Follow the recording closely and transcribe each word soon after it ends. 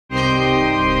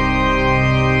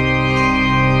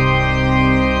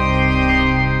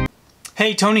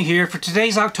Hey, Tony here. For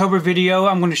today's October video,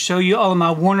 I'm going to show you all of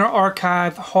my Warner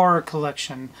Archive horror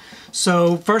collection.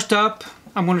 So first up,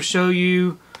 I'm going to show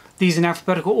you these in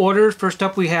alphabetical order. First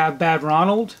up, we have Bad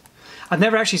Ronald. I've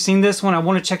never actually seen this one. I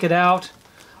want to check it out.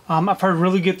 I've heard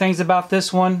really good things about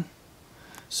this one,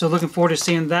 so looking forward to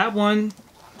seeing that one.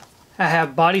 I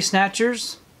have Body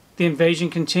Snatchers, The Invasion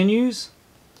Continues.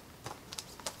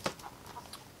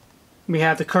 We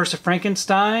have The Curse of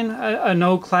Frankenstein, an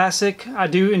old classic. I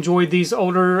do enjoy these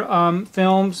older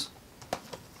films.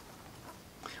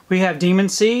 We have Demon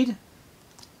Seed,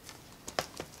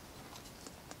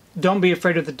 Don't Be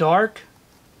Afraid of the Dark,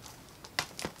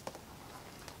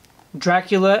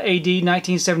 Dracula AD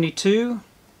 1972,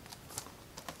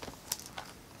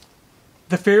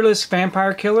 The Fearless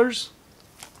Vampire Killers,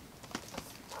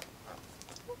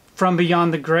 From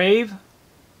Beyond the Grave,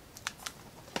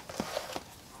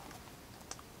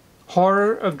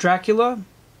 Horror of Dracula,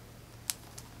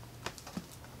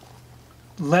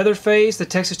 Leatherface, The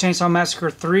Texas Chainsaw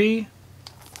Massacre 3,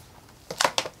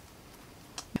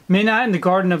 Midnight in the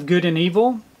Garden of Good and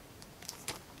Evil,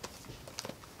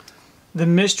 The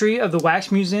Mystery of the Wax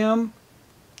Museum,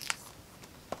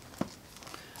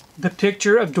 The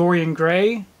Picture of Dorian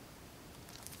Gray,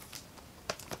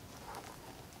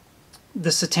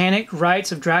 The Satanic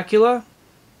Rites of Dracula,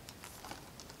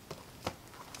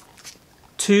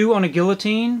 Two on a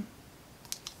Guillotine,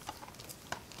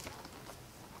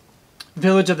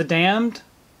 Village of the Damned,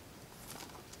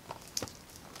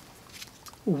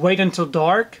 Wait Until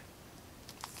Dark,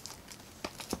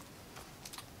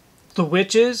 The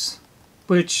Witches,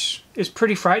 which is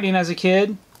pretty frightening as a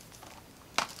kid,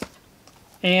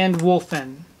 and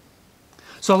Wolfen.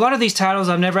 So a lot of these titles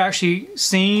I've never actually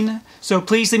seen, so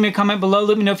please leave me a comment below.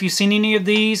 Let me know if you've seen any of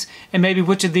these and maybe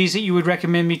which of these that you would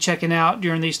recommend me checking out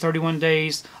during these 31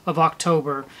 days of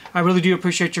October. I really do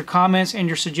appreciate your comments and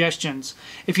your suggestions.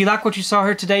 If you like what you saw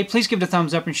here today, please give it a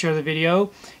thumbs up and share the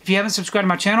video. If you haven't subscribed to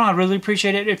my channel, I'd really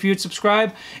appreciate it if you would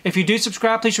subscribe. If you do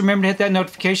subscribe, please remember to hit that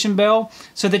notification bell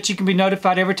so that you can be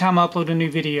notified every time I upload a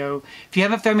new video. If you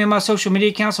haven't found me on my social media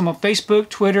accounts, I'm on Facebook,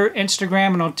 Twitter,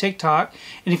 Instagram, and on TikTok.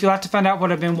 And if you'd like to find out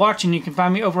what I've been watching, you can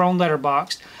find me over on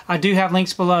Letterboxd. I do have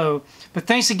links below. But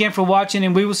thanks again for watching,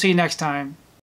 and we will see you next time.